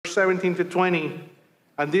verse 17 to 20.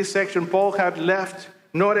 And this section Paul had left.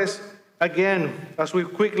 Notice again, as we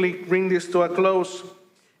quickly bring this to a close,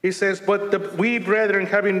 he says, but we, brethren,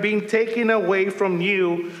 having been taken away from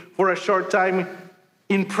you for a short time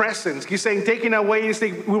in presence. He's saying taken away is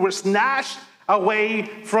we were snatched away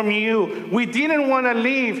from you. We didn't want to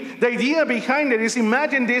leave. The idea behind it is,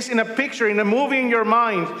 imagine this in a picture, in a movie in your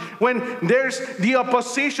mind. When there's the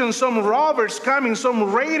opposition, some robbers coming,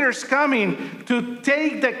 some raiders coming to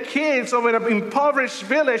take the kids of an impoverished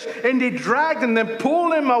village, and they drag them and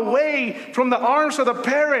pull them away from the arms of the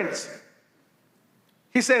parents.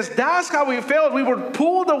 He says, that's how we felt. We were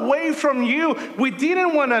pulled away from you. We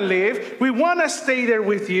didn't want to live. We want to stay there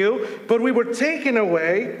with you, but we were taken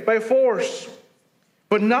away by force.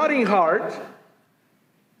 But not in heart.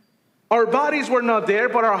 Our bodies were not there,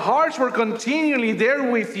 but our hearts were continually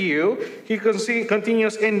there with you. He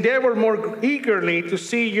continues, endeavor more eagerly to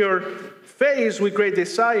see your face with great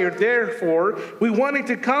desire. Therefore, we wanted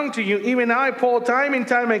to come to you, even I, Paul, time and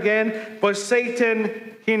time again, but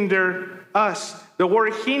Satan hindered us. The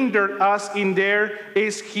word hindered us in there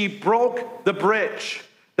is he broke the bridge.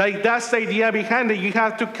 Like that's the idea behind it. You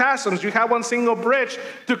have two chasms. You have one single bridge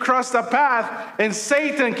to cross the path, and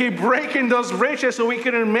Satan keep breaking those bridges so we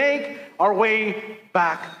couldn't make our way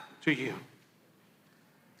back to you.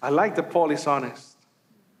 I like that Paul is honest.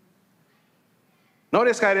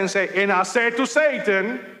 Notice how I didn't say, and I said to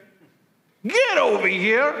Satan, get over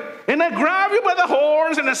here, and I grab you by the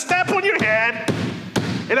horns, and I step on your head,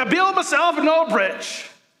 and I build myself an old bridge.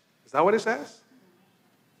 Is that what it says?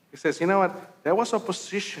 He says, you know what? There was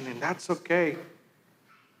opposition, and that's okay.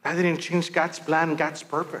 That didn't change God's plan, God's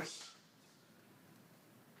purpose.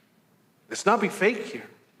 Let's not be fake here.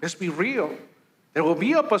 Let's be real. There will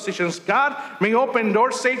be oppositions. God may open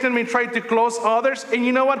doors. Satan may try to close others. And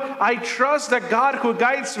you know what? I trust the God who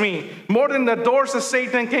guides me more than the doors that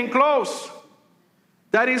Satan can close.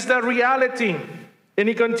 That is the reality. And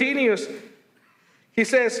he continues. He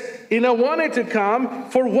says, and I wanted to come,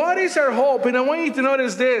 for what is our hope? And I want you to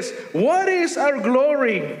notice this. What is our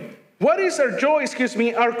glory? What is our joy?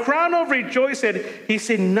 Our crown of rejoicing. He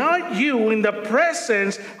said, not you, in the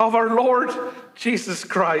presence of our Lord Jesus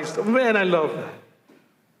Christ. Oh, man, I love that.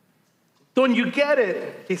 Don't you get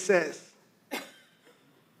it? He says.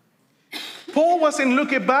 Paul wasn't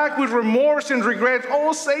looking back with remorse and regret.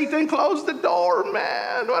 Oh, Satan closed the door,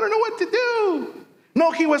 man. I don't know what to do.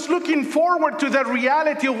 No, he was looking forward to the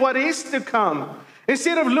reality of what is to come.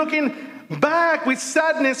 Instead of looking back with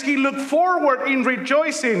sadness, he looked forward in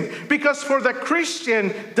rejoicing. Because for the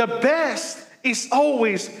Christian, the best is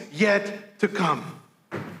always yet to come.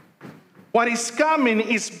 What is coming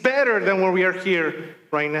is better than what we are here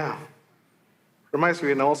right now. Reminds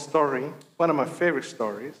me of an old story, one of my favorite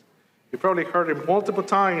stories. You probably heard it multiple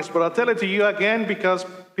times, but I'll tell it to you again because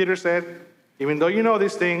Peter said, even though you know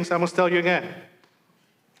these things, I must tell you again.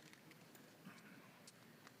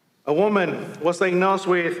 A woman was diagnosed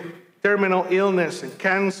with terminal illness and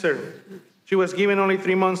cancer. She was given only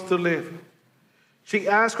 3 months to live. She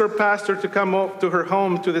asked her pastor to come up to her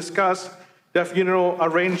home to discuss the funeral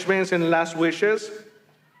arrangements and last wishes.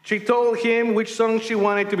 She told him which song she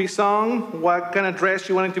wanted to be sung, what kind of dress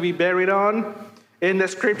she wanted to be buried on, and the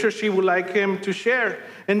scripture she would like him to share.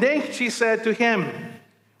 And then she said to him,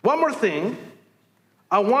 one more thing,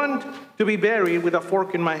 I want to be buried with a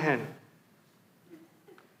fork in my hand.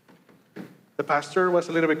 The pastor was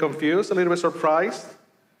a little bit confused, a little bit surprised.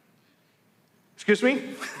 Excuse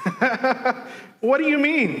me? What do you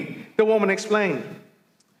mean? The woman explained.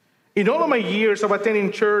 In all of my years of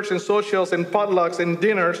attending church and socials and potlucks and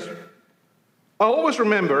dinners, I always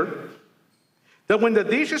remembered that when the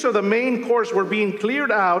dishes of the main course were being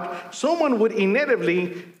cleared out, someone would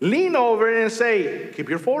inevitably lean over and say, keep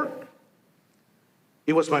your fork.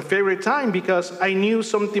 It was my favorite time because I knew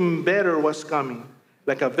something better was coming.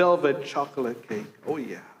 Like a velvet chocolate cake, oh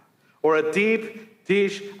yeah. Or a deep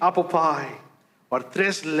dish apple pie. Or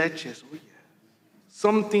tres leches, oh yeah.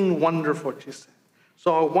 Something wonderful, she said.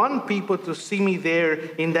 So I want people to see me there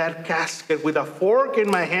in that casket with a fork in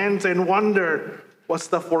my hands and wonder, what's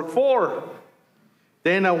the fork for?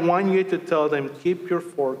 Then I want you to tell them, keep your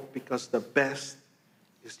fork because the best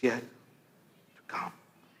is yet to come.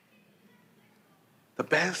 The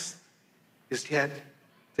best is yet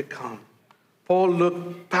to come. Paul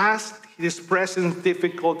looked past his present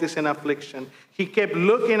difficulties and affliction. He kept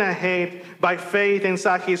looking ahead by faith and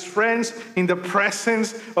saw his friends in the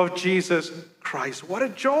presence of Jesus Christ. What a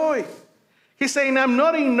joy. He's saying, I'm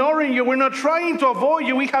not ignoring you. We're not trying to avoid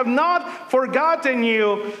you. We have not forgotten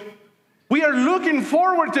you. We are looking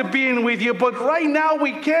forward to being with you, but right now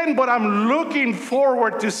we can, but I'm looking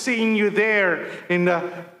forward to seeing you there in the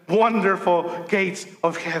wonderful gates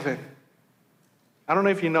of heaven. I don't know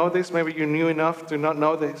if you know this. Maybe you're new enough to not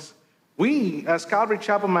know this. We, as Calvary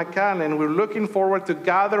Chapel McAllen, we're looking forward to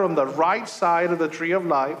gather on the right side of the tree of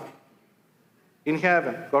life in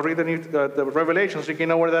heaven. Go read the Revelation so you can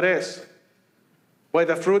know where that is. Where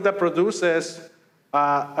the fruit that produces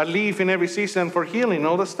a leaf in every season for healing,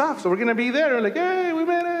 all the stuff. So we're going to be there. We're like, hey, we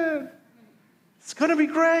made it. It's going to be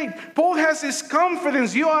great. Paul has this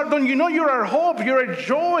confidence. Don't you know you're our hope, you're our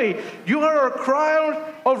joy, you are our crown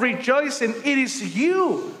of rejoicing. It is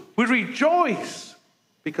you. We rejoice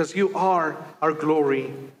because you are our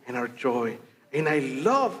glory and our joy. And I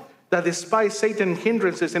love that despite Satan's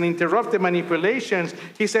hindrances and interrupted manipulations,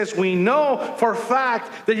 he says, we know for a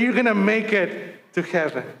fact that you're going to make it to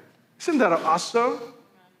heaven. Isn't that awesome?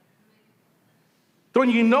 Don't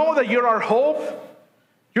you know that you're our hope?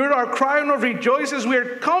 You're our crown of rejoices. We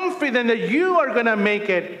are confident that you are going to make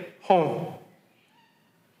it home.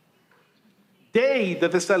 They, the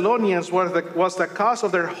Thessalonians, was the cause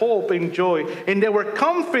of their hope and joy, and they were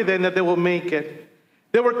confident that they will make it.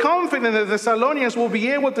 They were confident that the Thessalonians will be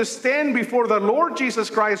able to stand before the Lord Jesus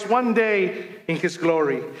Christ one day in his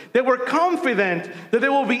glory. They were confident that they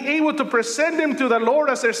will be able to present them to the Lord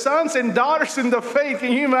as their sons and daughters in the faith.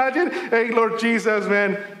 Can you imagine? Hey, Lord Jesus,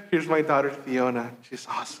 man, here's my daughter Fiona. She's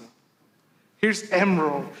awesome. Here's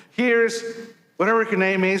Emerald. Here's whatever her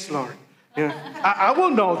name is, Lord. You know, I will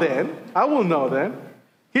know then. I will know then.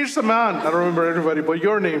 Here's Samantha. I don't remember everybody, but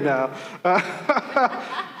your name now.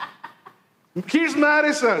 Here's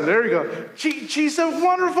Madison. There you go. She's a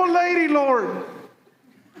wonderful lady, Lord.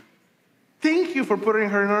 Thank you for putting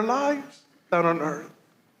her in our lives down on earth.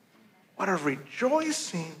 What a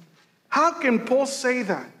rejoicing. How can Paul say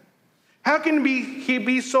that? How can he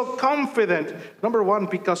be so confident? Number one,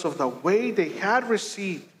 because of the way they had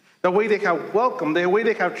received, the way they have welcomed, the way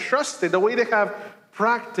they have trusted, the way they have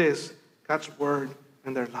practiced God's word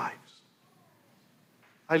in their lives.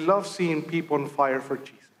 I love seeing people on fire for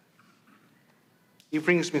Jesus. It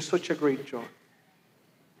brings me such a great joy.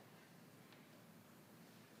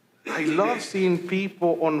 I love seeing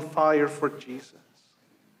people on fire for Jesus.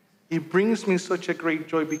 It brings me such a great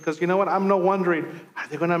joy because you know what? I'm not wondering, are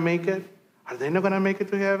they going to make it? Are they not going to make it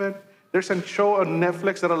to heaven? There's a show on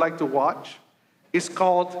Netflix that I like to watch. It's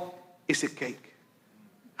called Is It Cake?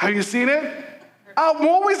 Have you seen it? I'm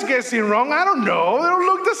always guessing wrong. I don't know. They don't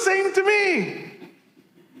look the same to me.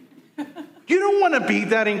 You don't want to be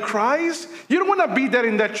that in Christ. You don't want to be that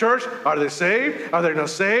in that church. Are they saved? Are they not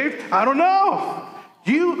saved? I don't know.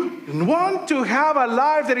 You want to have a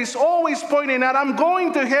life that is always pointing out, I'm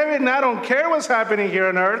going to heaven and I don't care what's happening here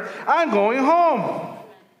on earth. I'm going home.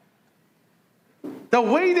 The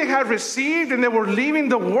way they had received and they were leaving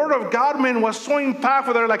the word of God, man, was so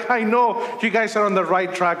impactful. They're like, I know you guys are on the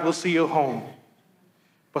right track. We'll see you home.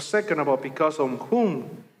 But second of all, because of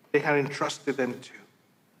whom they had entrusted them to.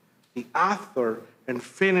 The author and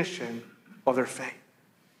finishing of their faith.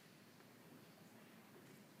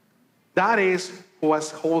 That is who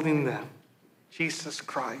was holding them. Jesus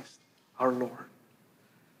Christ, our Lord.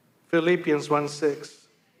 Philippians 1:6.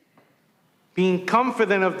 Being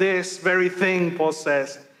confident of this very thing, Paul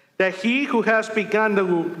says, that he who has begun the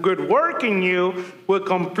good work in you will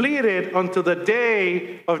complete it until the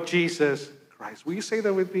day of Jesus Christ. Will you say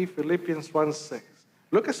that with me? Philippians 1:6.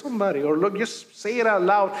 Look at somebody or look, just say it out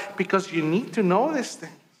loud because you need to know these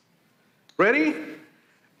things. Ready?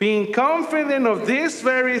 Being confident of this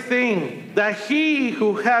very thing, that he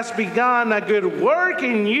who has begun a good work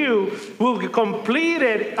in you will complete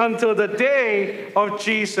it until the day of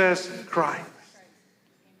Jesus Christ.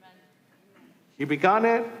 He began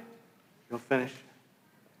it, he'll finish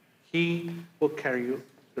it. He will carry you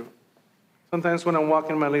through. Sometimes when I'm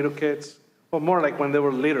walking my little kids, well, more like when they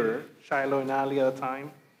were littler, Shiloh and Ali at the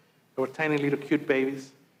time. They were tiny little cute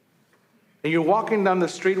babies. And you're walking down the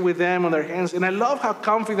street with them on their hands, and I love how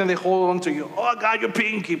confident they hold on to you. Oh, I got your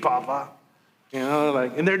pinky, Papa. You know,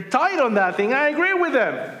 like, and they're tight on that thing. I agree with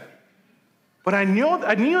them. But I knew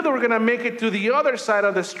they were going to make it to the other side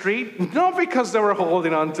of the street, not because they were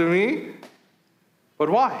holding on to me. But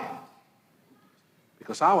why?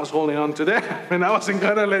 Because I was holding on to them, and I wasn't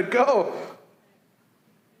going to let go.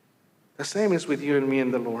 The same is with you and me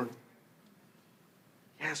and the Lord.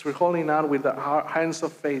 Yes, we're holding out with our hands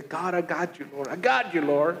of faith. God, I got you, Lord. I got you,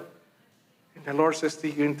 Lord. And the Lord says to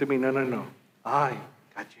you and to me, no. I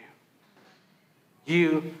got you.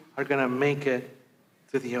 You are going to make it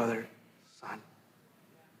to the other side.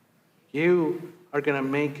 You are going to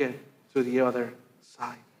make it to the other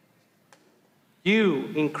side. You,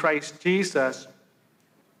 in Christ Jesus,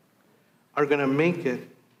 are going to make it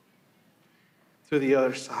to the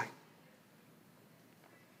other side.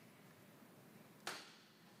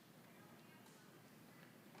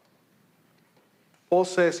 Paul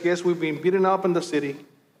says, yes, we've been beaten up in the city.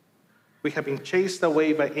 We have been chased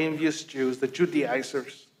away by envious Jews, the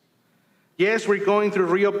Judaizers. Yes, we're going through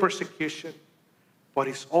real persecution, but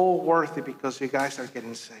it's all worth it because you guys are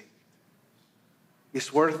getting saved.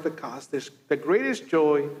 It's worth the cost. The greatest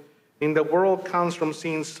joy in the world comes from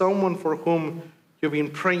seeing someone for whom you've been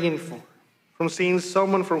praying for, from seeing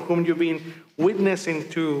someone for whom you've been witnessing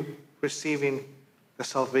to receiving the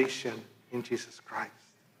salvation in Jesus Christ.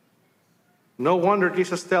 No wonder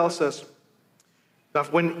Jesus tells us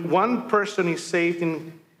that when one person is saved,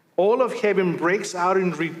 all of heaven breaks out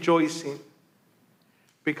in rejoicing,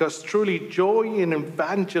 because truly joy and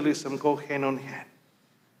evangelism go hand in hand.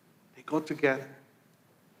 They go together.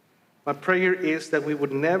 My prayer is that we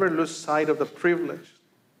would never lose sight of the privilege,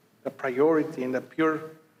 the priority, and the pure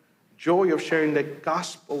joy of sharing the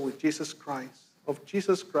gospel with Jesus Christ, of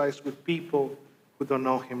Jesus Christ with people who don't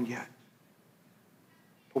know him yet.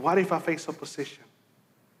 But what if I face opposition?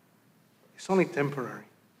 It's only temporary.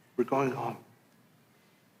 We're going home.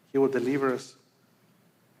 He will deliver us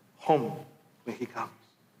home when he comes.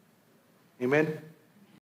 Amen.